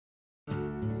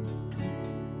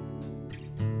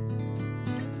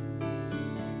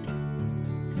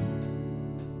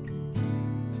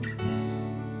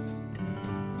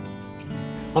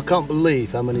I can't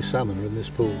believe how many salmon are in this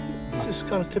pool. It's just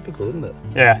kind of typical, isn't it?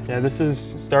 Yeah, this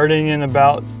is starting in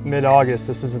about mid-August.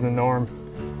 This is the norm.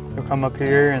 You'll come up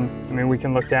here and I mean we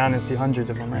can look down and see hundreds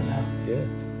of them right now. Yeah.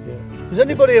 Has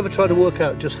anybody ever tried to work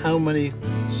out just how many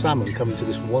salmon come into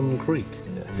this one creek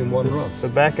in one run? So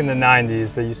back in the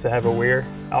 90s, they used to have a weir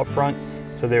out front,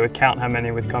 so they would count how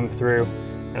many would come through.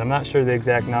 And I'm not sure the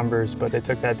exact numbers, but they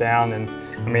took that down. And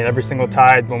I mean, every single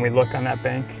tide, when we look on that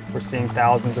bank, we're seeing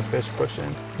thousands of fish push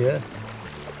in. Yeah.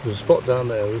 There's a spot down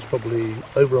there, it was probably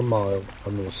over a mile,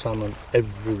 and there was salmon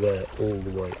everywhere all the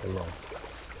way along.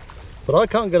 But I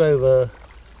can't get over,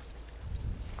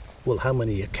 well, how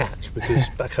many you catch, because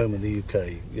back home in the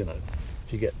UK, you know,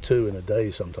 if you get 2 in a day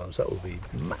sometimes, that would be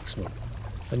maximum.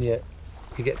 And yet,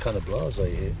 you get kind of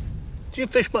blasé here. Do you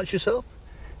fish much yourself?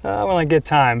 When I get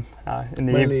time. In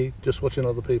the Mainly just watching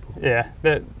other people? Yeah,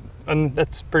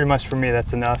 that's pretty much for me,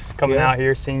 that's enough. Coming out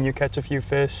here, seeing you catch a few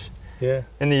fish. Yeah.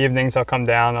 In the evenings, I'll come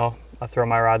down, I'll throw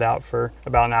my rod out for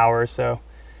about an hour or so.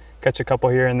 Catch a couple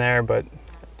here and there, but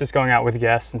just going out with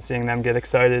guests and seeing them get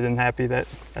excited and happy,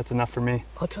 that's enough for me.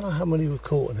 I don't know how many we've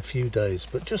caught in a few days,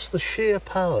 but just the sheer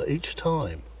power each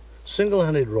time.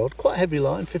 Single-handed rod, quite heavy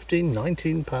line, 15,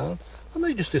 19 pound, and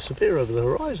they just disappear over the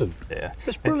horizon. Yeah.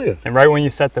 It's brilliant. And right when you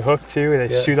set the hook too,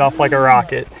 they shoot off like a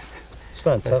rocket. It's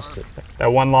fantastic.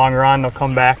 That one long run, they'll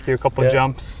come back, do a couple of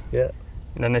jumps. Yeah.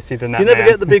 And then they see the net. You never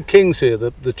get the big kings here,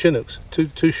 the Chinooks,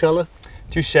 too shallow?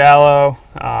 Too shallow.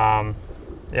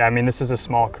 Yeah, I mean, this is a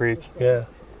small creek. Yeah.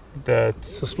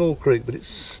 It's a small creek, but it's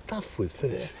stuffed with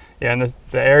fish. Yeah, and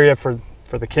the area for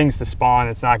the kings to spawn,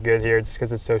 it's not good here just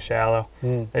because it's so shallow.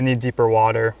 They need deeper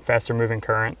water, faster moving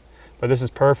current. But this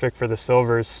is perfect for the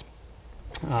silvers.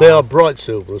 They are bright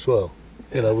silver as well.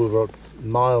 You know, we're a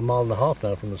mile and a half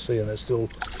now from the sea and they're still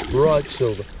bright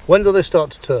silver. When do they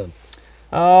start to turn?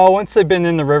 Once they've been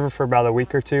in the river for about a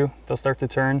week or two, they'll start to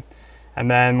turn.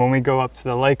 And then when we go up to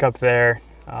the lake up there,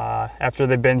 after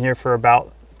they've been here for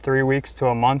about 3 weeks to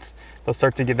a month, they'll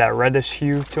start to get that reddish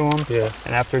hue to them. Yeah.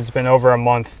 And after it's been over a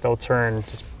month, they'll turn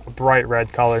just a bright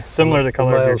red color, similar to the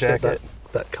color of your jacket.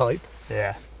 That kite.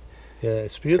 Yeah. Yeah,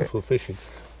 it's beautiful fishing.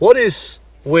 What is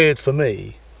weird for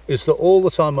me is that all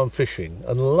the time I'm fishing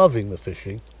and loving the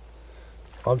fishing,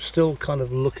 I'm still kind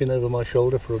of looking over my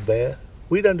shoulder for a bear.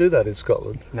 We don't do that in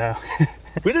Scotland. No.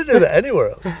 We don't do that anywhere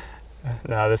else.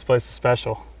 No, this place is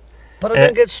special. But I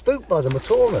don't get spooked by them at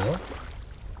all now.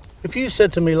 If you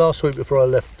said to me last week before I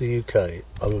left the UK,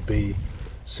 I would be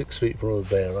 6 feet from a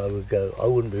bear, I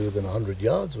wouldn't be within 100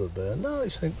 yards of a bear. No, I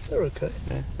just think they're okay.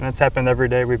 Yeah. And that's happened every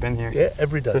day we've been here. Yeah,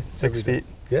 every day. 6 feet.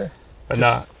 Yeah. But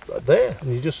no. There,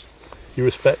 and you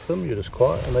respect them, you're just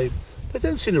quiet, and they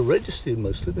don't seem to register you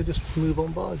mostly, they just move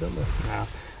on by, don't they? No.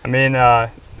 I mean,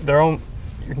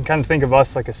 you can kind of think of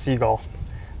us like a seagull.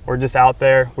 We're just out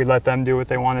there, we let them do what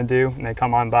they want to do, and they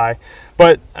come on by.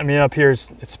 But, I mean, up here,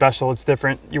 it's special, it's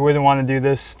different. You wouldn't want to do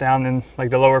this down in like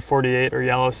the lower 48 or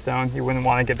Yellowstone. You wouldn't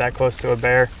want to get that close to a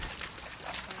bear.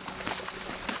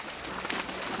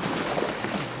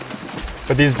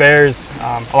 But these bears,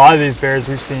 a lot of these bears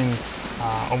we've seen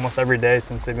almost every day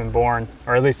since they've been born,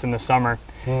 or at least in the summer.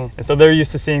 And so they're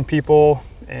used to seeing people,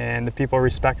 and the people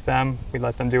respect them. We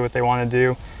let them do what they want to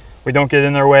do. We don't get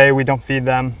in their way, we don't feed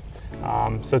them.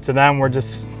 So to them, we're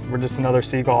just another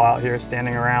seagull out here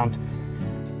standing around.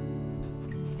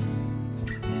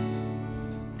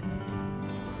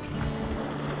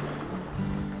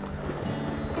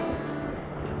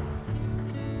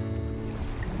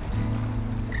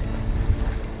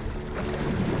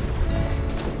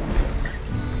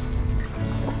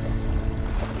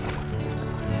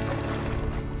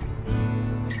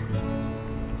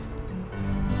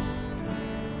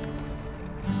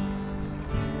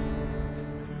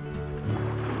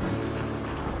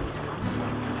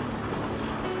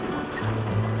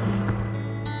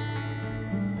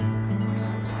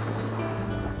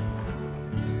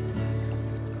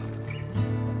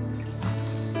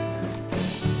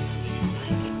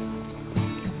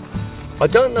 I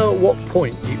don't know at what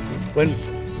point, when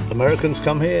Americans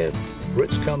come here,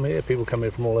 Brits come here, people come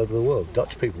here from all over the world,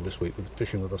 Dutch people this week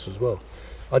fishing with us as well.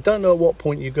 I don't know at what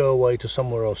point you go away to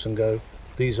somewhere else and go,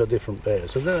 these are different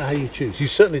bears. I don't know how you choose. You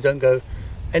certainly don't go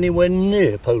anywhere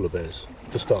near polar bears,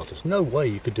 for starters. No way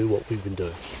you could do what we've been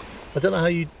doing. I don't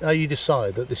know how you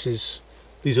decide that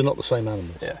these are not the same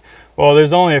animals. Yeah. Well,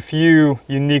 there's only a few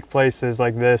unique places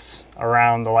like this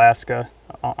around Alaska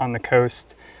on the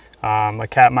coast. Like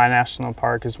Katmai National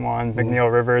Park is one,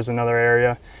 McNeil River is another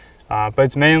area. But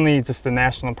it's mainly just the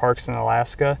national parks in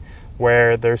Alaska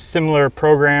where there's similar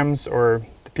programs or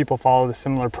the people follow the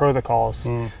similar protocols.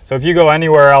 So if you go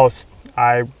anywhere else,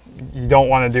 you don't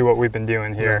want to do what we've been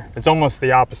doing here. Yeah. It's almost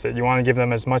the opposite. You want to give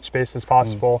them as much space as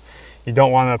possible. You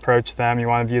don't want to approach them. You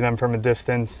want to view them from a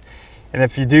distance. And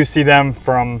if you do see them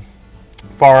from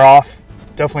far off,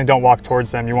 definitely don't walk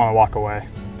towards them. You want to walk away.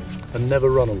 And never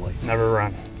run away. Never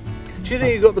run. Do you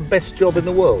think you've got the best job in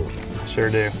the world? I sure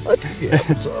do. I think you have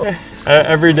as well.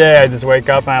 Every day I just wake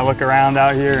up and I look around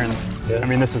out here and Yeah. I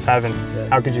mean, this is heaven. Yeah.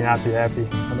 How could you not be happy?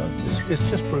 I know. It's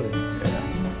just brilliant.